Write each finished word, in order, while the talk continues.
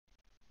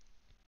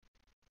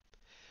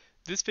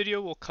This video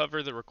will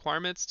cover the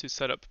requirements to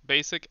set up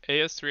basic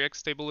AS3X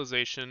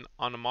stabilization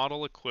on a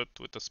model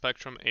equipped with the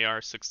Spektrum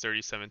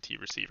AR637T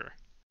receiver.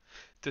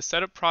 The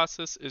setup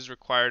process is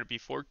required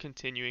before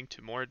continuing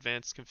to more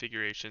advanced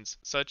configurations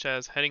such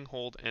as heading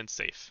hold and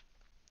safe.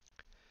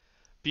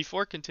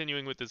 Before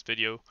continuing with this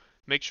video,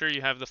 make sure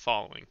you have the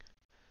following: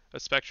 a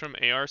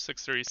Spektrum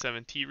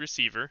AR637T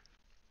receiver,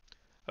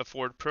 a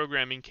forward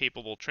programming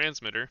capable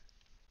transmitter,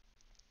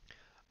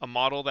 a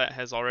model that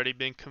has already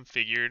been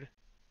configured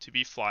to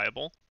be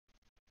flyable,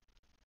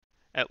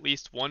 at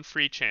least one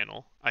free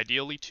channel,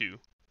 ideally two,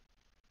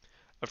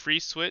 a free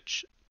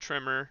switch,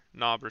 trimmer,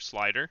 knob, or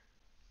slider,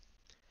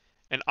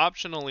 and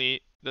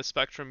optionally the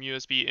Spektrum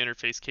USB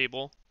interface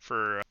cable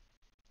for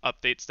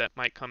updates that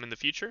might come in the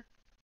future,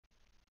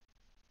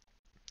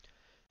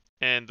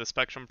 and the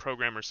Spektrum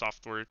programmer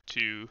software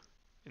to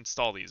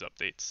install these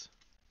updates.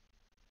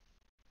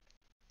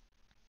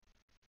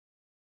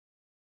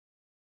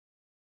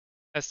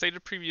 As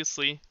stated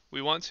previously,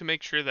 we want to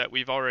make sure that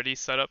we've already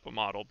set up a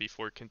model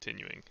before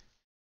continuing.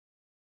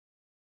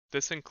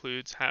 This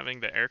includes having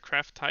the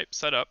aircraft type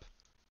set up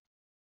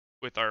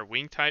with our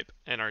wing type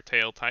and our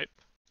tail type.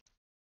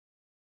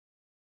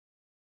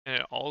 And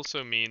it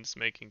also means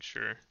making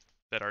sure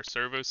that our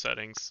servo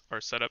settings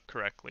are set up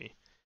correctly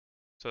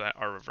so that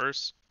our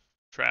reverse,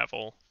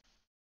 travel,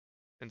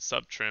 and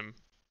subtrim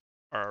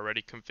are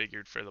already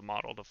configured for the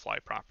model to fly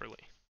properly.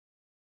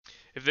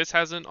 If this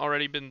hasn't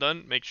already been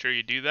done, make sure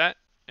you do that,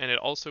 and it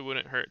also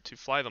wouldn't hurt to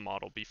fly the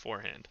model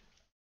beforehand.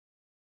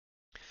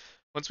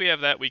 Once we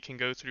have that, we can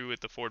go through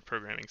with the forward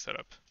programming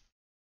setup.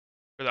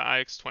 For the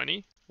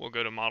IX20, we'll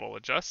go to Model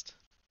Adjust,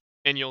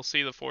 and you'll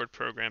see the forward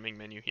programming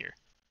menu here.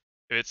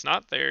 If it's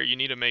not there, you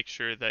need to make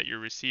sure that your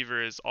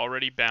receiver is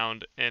already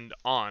bound and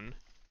on,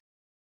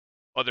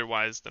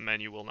 otherwise the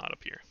menu will not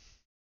appear.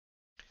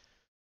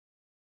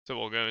 So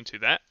we'll go into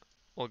that,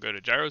 we'll go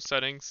to gyro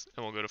settings,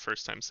 and we'll go to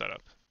first time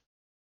setup.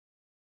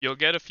 You'll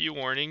get a few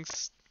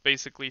warnings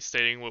basically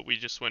stating what we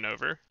just went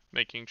over,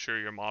 making sure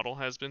your model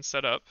has been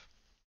set up.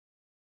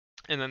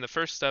 And then the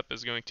first step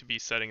is going to be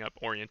setting up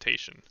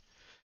orientation.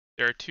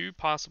 There are two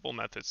possible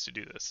methods to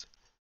do this.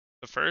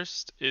 The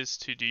first is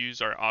to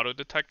use our auto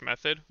detect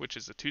method, which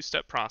is a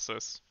two-step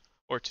process,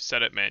 or to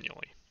set it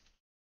manually.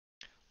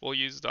 We'll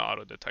use the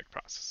auto detect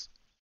process.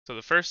 So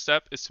the first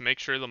step is to make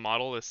sure the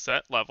model is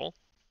set level,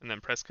 and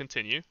then press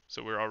continue.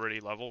 So we're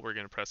already level, we're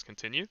going to press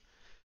continue.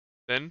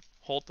 Then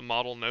hold the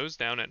model nose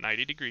down at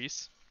 90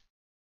 degrees,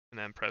 and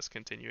then press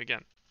continue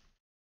again.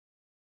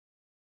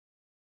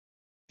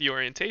 The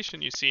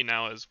orientation you see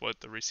now is what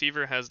the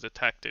receiver has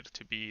detected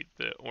to be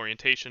the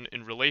orientation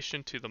in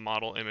relation to the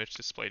model image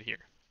displayed here.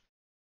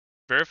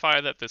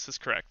 Verify that this is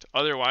correct.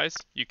 Otherwise,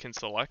 you can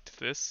select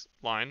this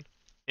line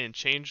and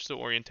change the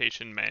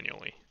orientation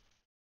manually.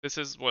 This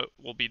is what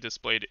will be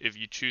displayed if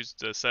you choose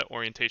the Set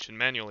Orientation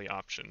Manually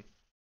option.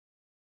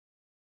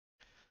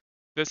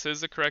 This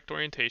is the correct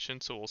orientation,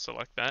 so we'll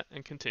select that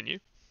and continue.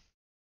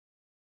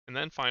 And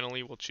then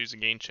finally, we'll choose a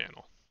gain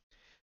channel.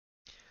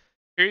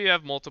 Here you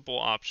have multiple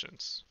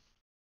options.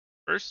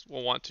 First,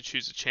 we'll want to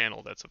choose a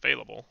channel that's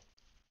available.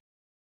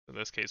 In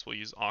this case, we'll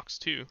use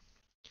aux2.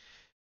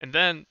 And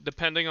then,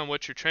 depending on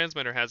what your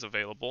transmitter has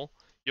available,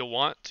 you'll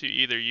want to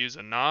either use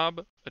a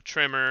knob, a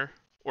trimmer,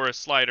 or a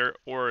slider,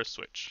 or a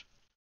switch.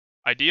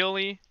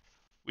 Ideally,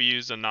 we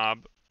use a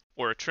knob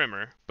or a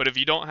trimmer, but if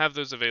you don't have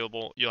those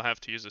available, you'll have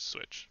to use a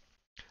switch.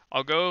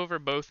 I'll go over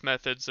both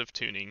methods of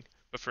tuning,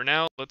 but for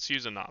now, let's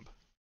use a knob.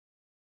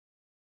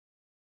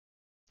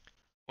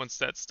 Once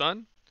that's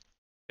done,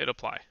 hit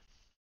apply.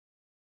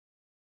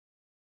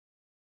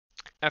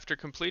 After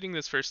completing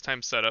this first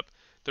time setup,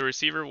 the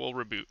receiver will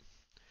reboot.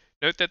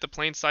 Note that the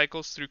plane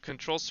cycles through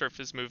control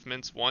surface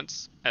movements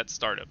once at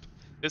startup.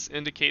 This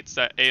indicates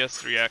that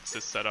AS3X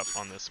is set up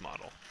on this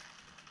model.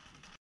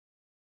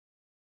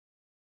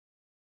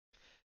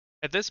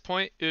 At this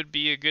point, it would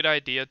be a good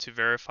idea to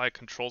verify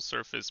control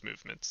surface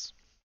movements.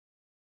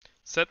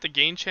 Set the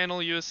gain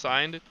channel you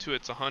assigned to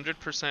its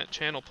 100%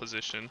 channel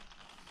position.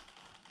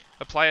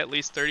 Apply at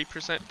least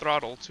 30%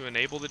 throttle to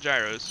enable the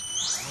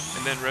gyros,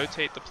 and then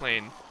rotate the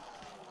plane.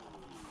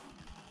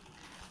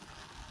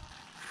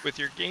 With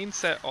your gain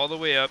set all the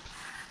way up,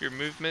 your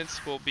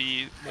movements will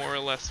be more or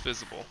less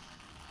visible.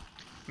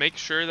 Make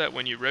sure that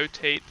when you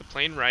rotate the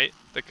plane right,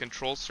 the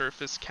control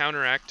surface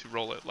counteract to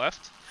roll it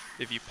left.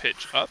 If you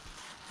pitch up,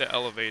 the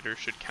elevator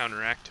should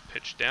counteract to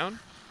pitch down.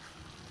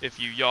 If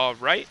you yaw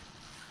right,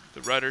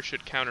 the rudder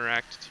should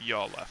counteract to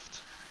yaw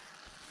left.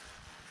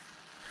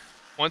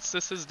 Once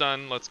this is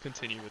done, let's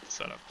continue with the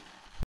setup.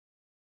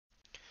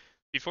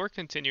 Before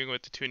continuing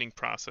with the tuning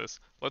process,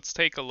 let's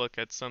take a look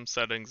at some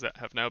settings that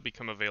have now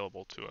become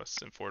available to us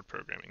in forward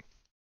programming.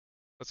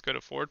 Let's go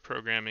to forward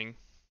programming,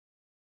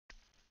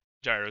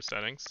 gyro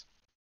settings,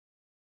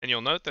 and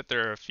you'll note that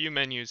there are a few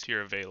menus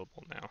here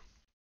available now.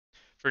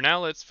 For now,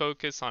 let's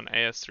focus on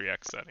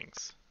AS3X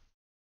settings.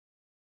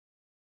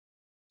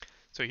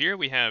 So here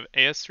we have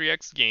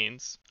AS3X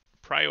gains,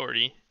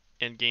 priority,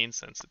 and gain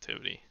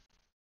sensitivity.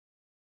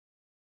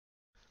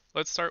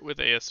 Let's start with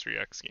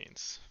AS3X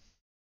gains.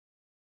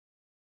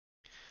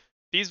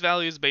 These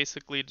values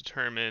basically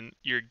determine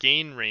your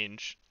gain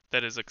range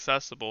that is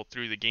accessible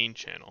through the gain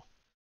channel.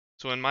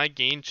 So when my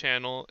gain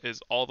channel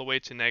is all the way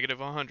to negative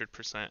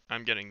 100%,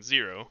 I'm getting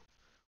 0.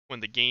 When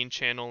the gain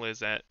channel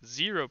is at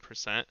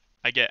 0%,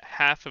 I get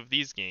half of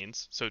these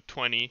gains, so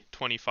 20,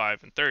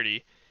 25, and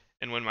 30.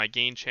 And when my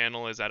gain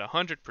channel is at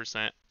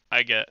 100%,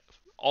 I get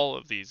all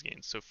of these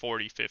gains, so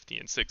 40, 50,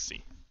 and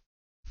 60.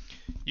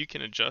 You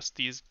can adjust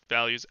these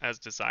values as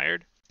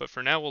desired, but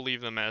for now we'll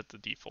leave them as the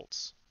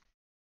defaults.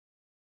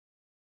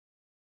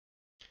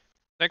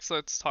 Next,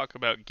 let's talk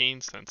about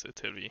gain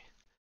sensitivity.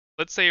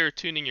 Let's say you're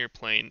tuning your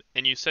plane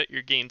and you set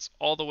your gains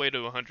all the way to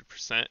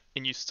 100%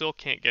 and you still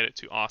can't get it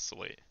to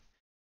oscillate.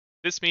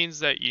 This means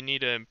that you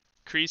need to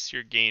increase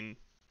your gain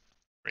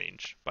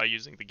range by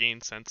using the gain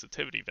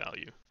sensitivity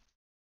value.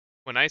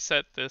 When I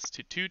set this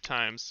to 2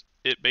 times,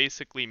 it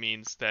basically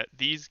means that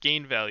these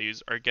gain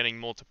values are getting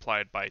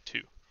multiplied by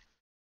 2.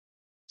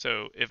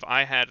 So if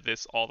I had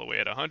this all the way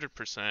at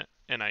 100%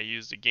 and I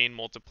used a gain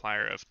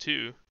multiplier of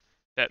 2,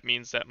 that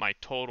means that my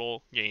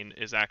total gain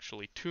is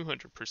actually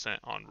 200%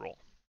 on roll.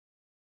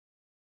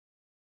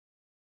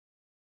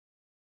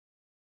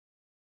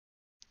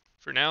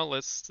 For now,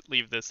 let's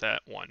leave this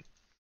at 1.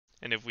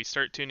 And if we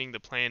start tuning the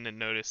plane and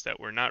notice that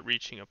we're not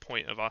reaching a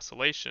point of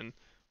oscillation,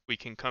 we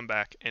can come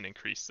back and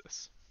increase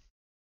this.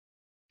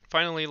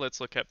 Finally, let's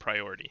look at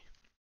priority.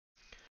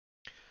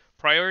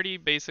 Priority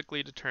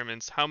basically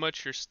determines how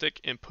much your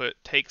stick input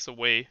takes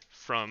away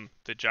from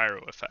the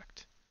gyro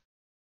effect.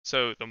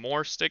 So the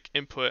more stick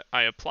input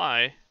I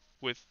apply,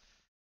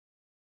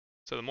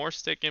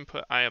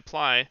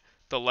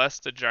 the less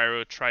the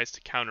gyro tries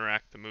to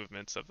counteract the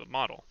movements of the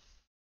model.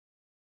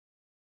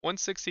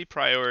 160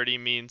 priority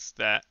means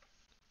that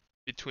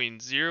between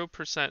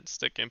 0%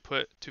 stick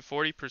input to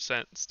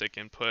 40% stick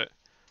input,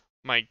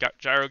 my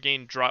gyro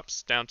gain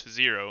drops down to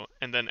 0,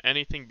 and then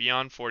anything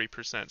beyond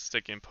 40%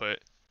 stick input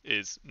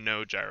is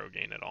no gyro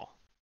gain at all.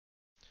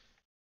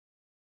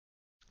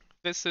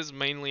 This is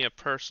mainly a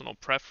personal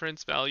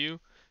preference value.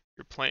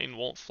 Your plane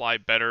won't fly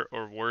better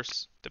or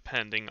worse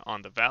depending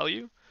on the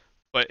value,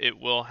 but it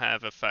will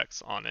have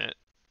effects on it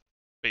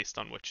based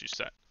on what you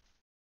set.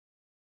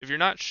 If you're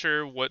not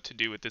sure what to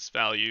do with this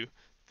value,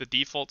 the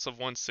defaults of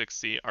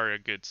 160 are a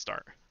good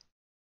start.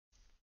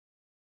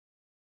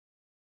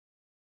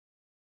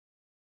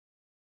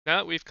 Now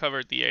that we've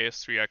covered the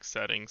AS3X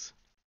settings,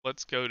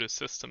 let's go to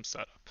System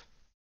Setup.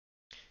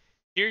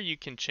 Here you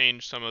can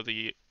change some of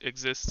the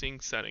existing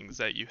settings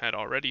that you had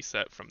already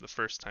set from the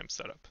first time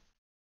setup.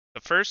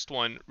 The first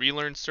one,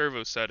 Relearn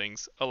Servo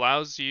Settings,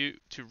 allows you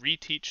to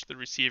reteach the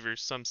receiver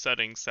some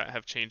settings that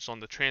have changed on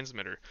the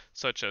transmitter,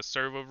 such as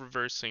servo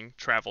reversing,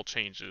 travel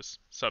changes,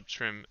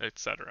 subtrim,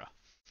 etc.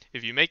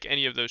 If you make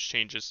any of those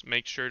changes,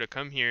 make sure to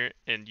come here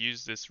and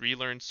use this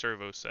Relearn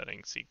Servo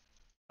Settings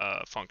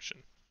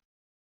function.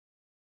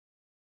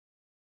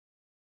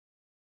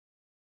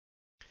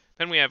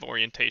 Then we have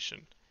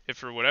orientation. If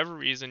for whatever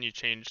reason you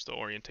change the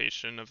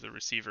orientation of the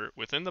receiver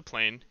within the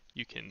plane,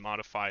 you can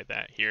modify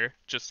that here,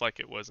 just like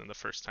it was in the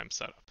first time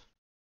setup.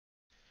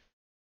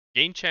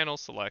 Gain channel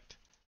select.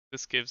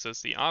 This gives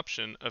us the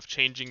option of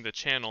changing the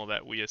channel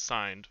that we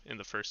assigned in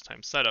the first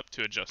time setup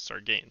to adjust our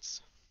gains.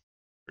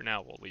 For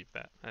now, we'll leave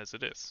that as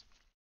it is.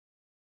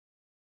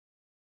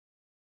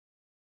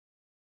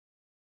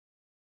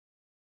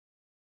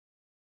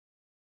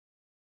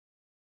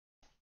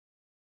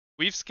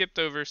 We've skipped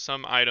over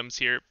some items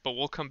here, but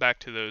we'll come back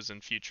to those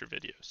in future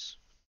videos.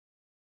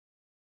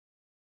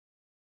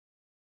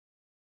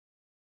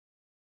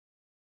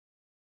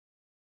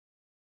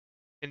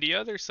 In the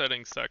other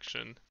settings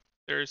section,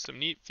 there are some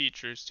neat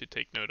features to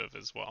take note of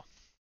as well.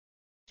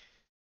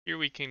 Here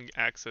we can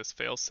access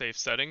fail-safe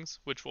settings,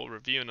 which we'll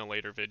review in a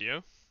later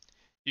video.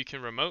 You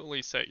can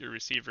remotely set your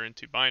receiver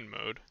into bind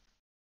mode,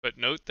 but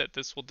note that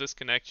this will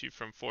disconnect you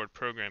from forward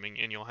programming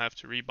and you'll have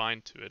to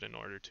rebind to it in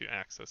order to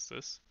access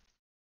this.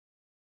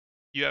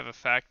 You have a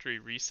factory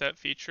reset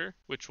feature,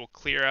 which will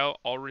clear out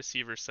all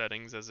receiver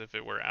settings as if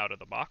it were out of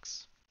the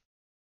box.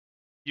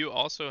 You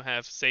also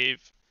have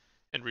save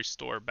and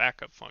restore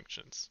backup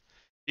functions.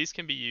 These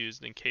can be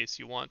used in case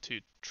you want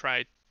to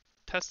try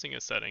testing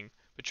a setting,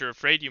 but you're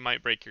afraid you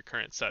might break your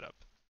current setup.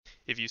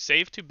 If you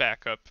save to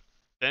backup,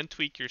 then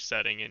tweak your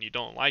setting and you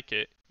don't like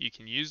it, you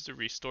can use the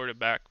restore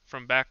to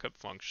from backup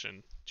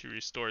function to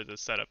restore the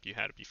setup you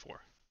had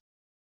before.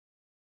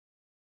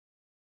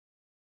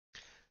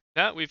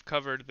 Now that we've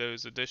covered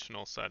those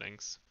additional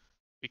settings,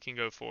 we can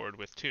go forward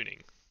with tuning.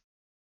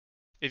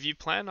 If you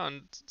plan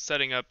on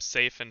setting up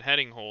safe and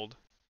heading hold,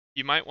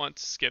 you might want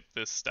to skip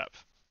this step.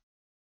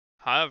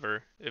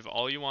 However, if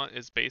all you want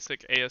is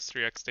basic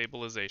AS3X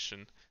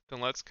stabilization,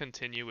 then let's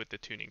continue with the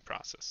tuning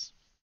process.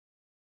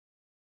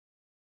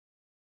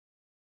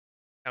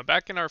 Now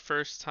back in our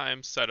first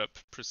time setup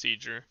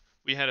procedure,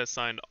 we had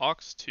assigned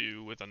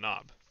aux2 with a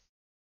knob.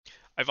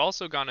 I've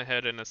also gone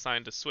ahead and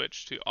assigned a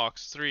switch to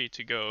aux3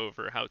 to go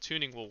over how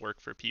tuning will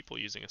work for people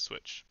using a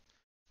switch.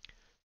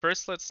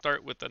 First, let's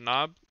start with the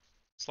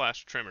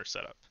knob/trimmer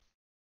setup.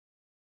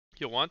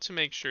 You'll want to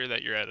make sure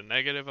that you're at a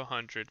negative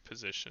 100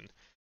 position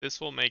This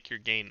will make your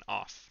gain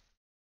off.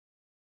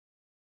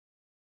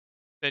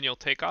 Then you'll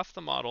take off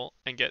the model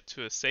and get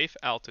to a safe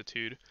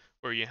altitude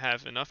where you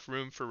have enough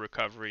room for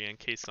recovery in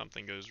case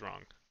something goes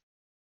wrong.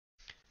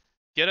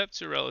 Get up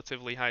to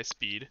relatively high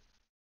speed,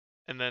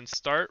 and then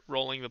start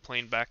rolling the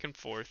plane back and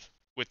forth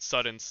with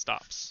sudden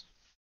stops.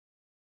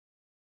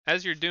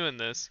 As you're doing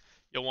this,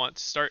 you'll want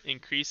to start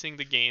increasing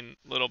the gain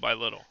little by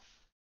little.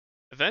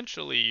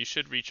 Eventually, you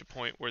should reach a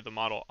point where the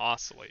model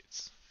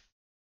oscillates.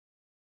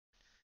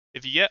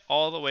 If you get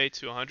all the way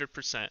to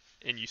 100%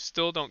 and you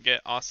still don't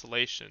get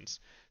oscillations,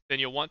 then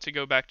you'll want to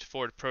go back to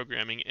forward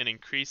programming and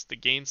increase the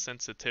gain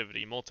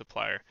sensitivity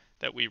multiplier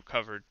that we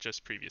covered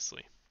just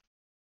previously.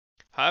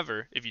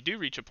 However, if you do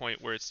reach a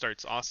point where it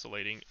starts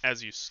oscillating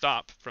as you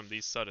stop from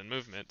these sudden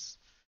movements,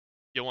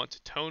 you'll want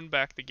to tone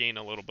back the gain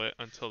a little bit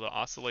until the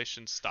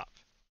oscillations stop,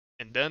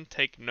 and then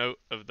take note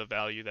of the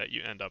value that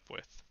you end up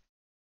with.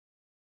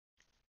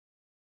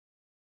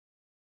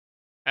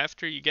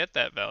 After you get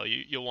that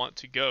value, you'll want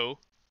to go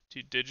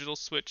to Digital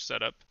Switch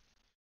Setup,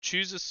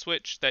 choose a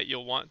switch that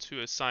you'll want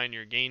to assign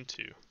your gain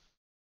to. In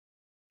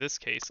this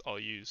case, I'll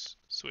use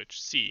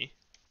switch C.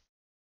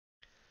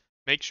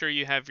 Make sure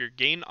you have your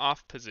gain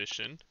off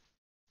position.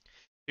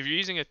 If you're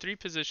using a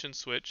 3-position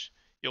switch,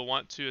 you'll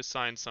want to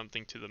assign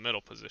something to the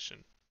middle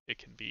position. It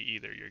can be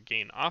either your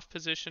gain off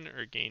position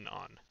or gain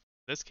on.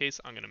 In this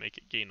case, I'm going to make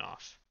it gain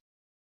off.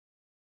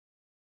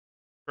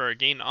 For our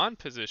gain on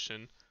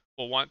position,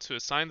 we'll want to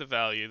assign the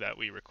value that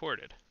we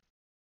recorded.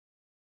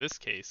 In this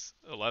case,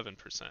 11%.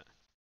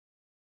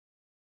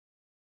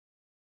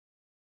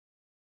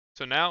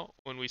 So now,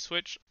 when we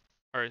switch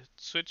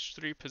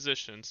 3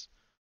 positions,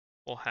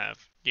 we'll have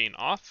gain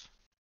off,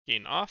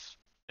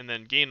 and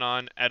then gain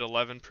on at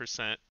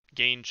 11%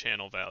 gain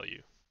channel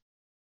value.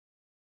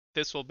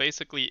 This will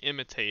basically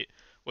imitate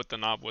what the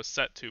knob was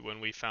set to when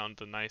we found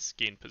the nice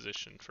gain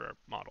position for our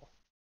model.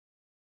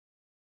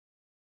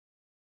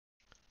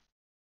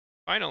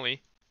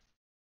 Finally,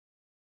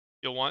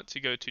 you'll want to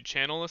go to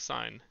Channel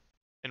Assign,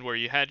 and where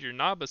you had your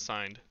knob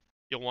assigned,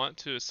 you'll want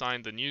to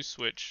assign the new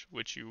switch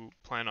which you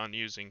plan on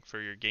using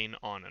for your gain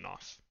on and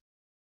off.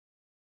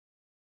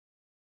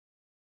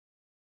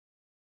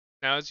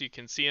 Now, as you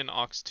can see in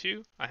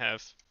aux2, I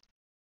have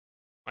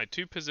my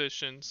 2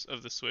 positions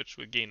of the switch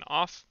with gain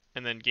off,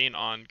 and then gain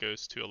on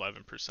goes to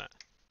 11%.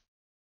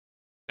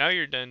 Now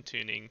you're done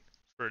tuning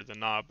for the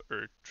knob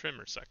or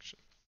trimmer section.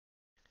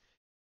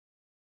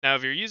 Now,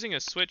 if you're using a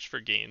switch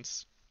for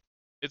gains,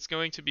 it's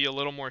going to be a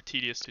little more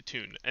tedious to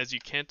tune, as you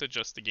can't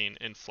adjust the gain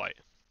in flight.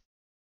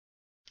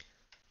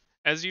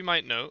 As you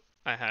might note,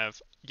 I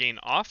have gain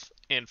off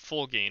and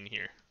full gain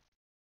here.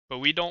 But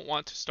we don't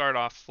want to start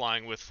off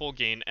flying with full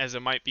gain, as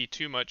it might be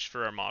too much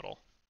for our model.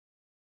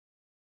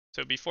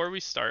 So before we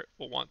start,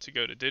 we'll want to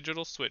go to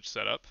Digital Switch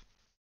Setup,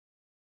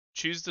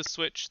 choose the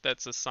switch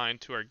that's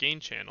assigned to our gain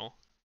channel,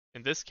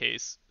 in this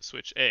case,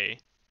 switch A,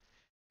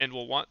 and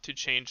we'll want to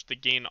change the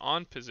gain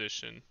on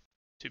position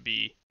to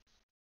be,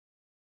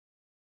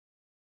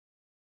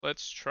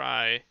 let's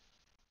try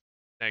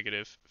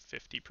negative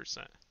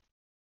 50%.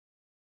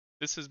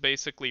 This is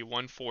basically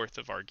 1/4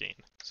 of our gain.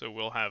 So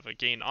we'll have a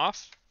gain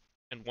off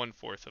and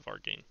 1/4 of our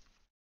gain.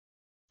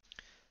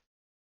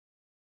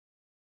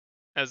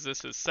 As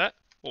this is set,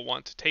 we'll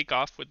want to take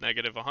off with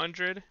negative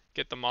 100,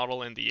 get the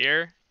model in the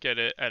air, get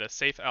it at a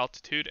safe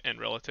altitude and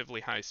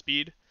relatively high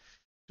speed,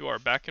 do our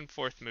back and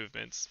forth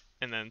movements,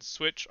 and then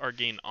switch our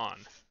gain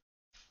on.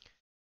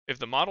 If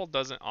the model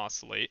doesn't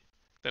oscillate,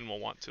 then we'll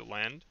want to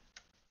land,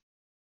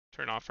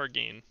 turn off our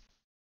gain,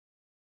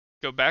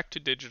 go back to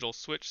Digital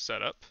Switch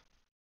Setup,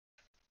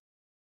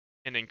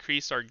 and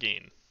increase our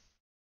gain.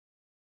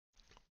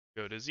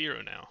 Go to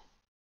 0 now,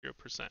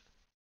 0%.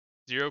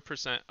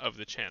 0% of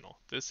the channel.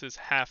 This is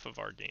half of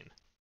our gain.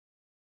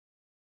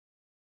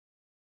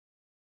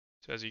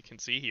 So as you can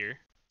see here,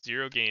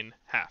 0 gain,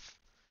 half.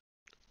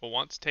 We'll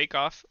want to take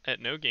off at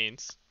no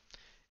gains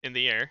in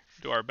the air,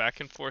 do our back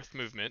and forth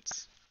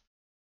movements,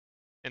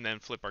 and then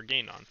flip our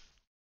gain on.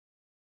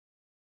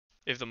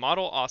 If the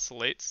model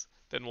oscillates,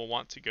 then we'll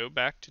want to go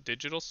back to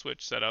Digital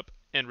Switch Setup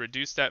and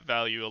reduce that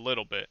value a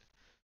little bit.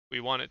 We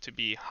want it to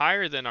be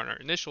higher than our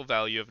initial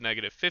value of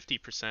negative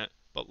 50%,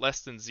 but less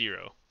than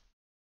 0.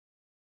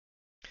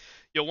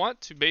 You'll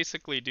want to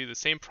basically do the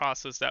same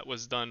process that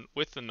was done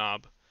with the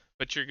knob,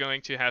 but you're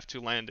going to have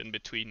to land in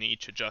between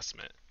each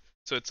adjustment.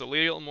 So it's a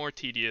little more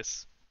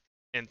tedious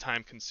and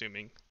time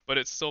consuming, but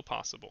it's still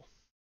possible.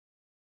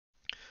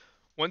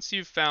 Once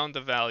you've found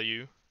the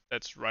value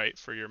that's right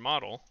for your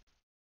model,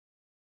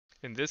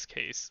 in this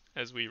case,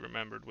 as we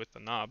remembered with the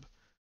knob,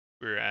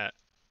 we're at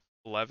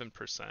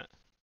 11%.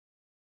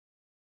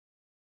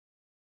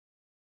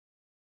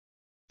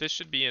 This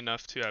should be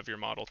enough to have your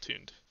model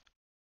tuned.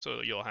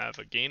 So you'll have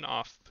a gain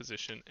off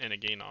position and a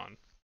gain on.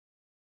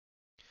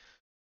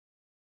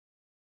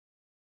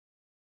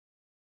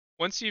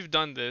 Once you've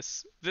done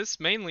this, this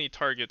mainly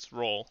targets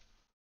roll,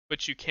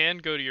 but you can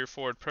go to your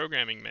forward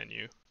programming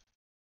menu,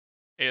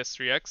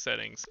 AS3X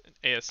settings, and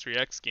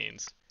AS3X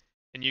gains,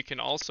 and you can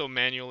also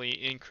manually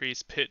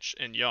increase pitch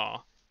and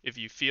yaw if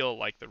you feel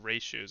like the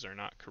ratios are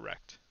not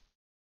correct.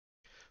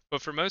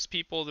 But for most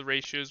people, the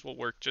ratios will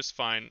work just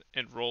fine,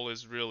 and roll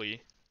is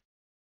really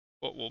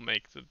what will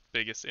make the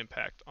biggest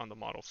impact on the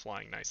model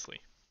flying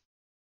nicely.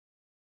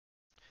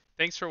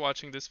 Thanks for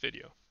watching this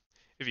video.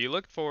 If you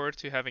look forward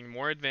to having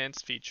more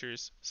advanced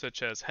features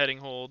such as heading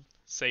hold,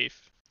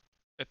 safe,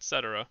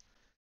 etc.,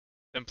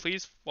 then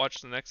please watch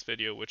the next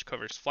video which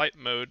covers flight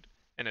mode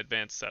and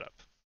advanced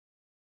setup.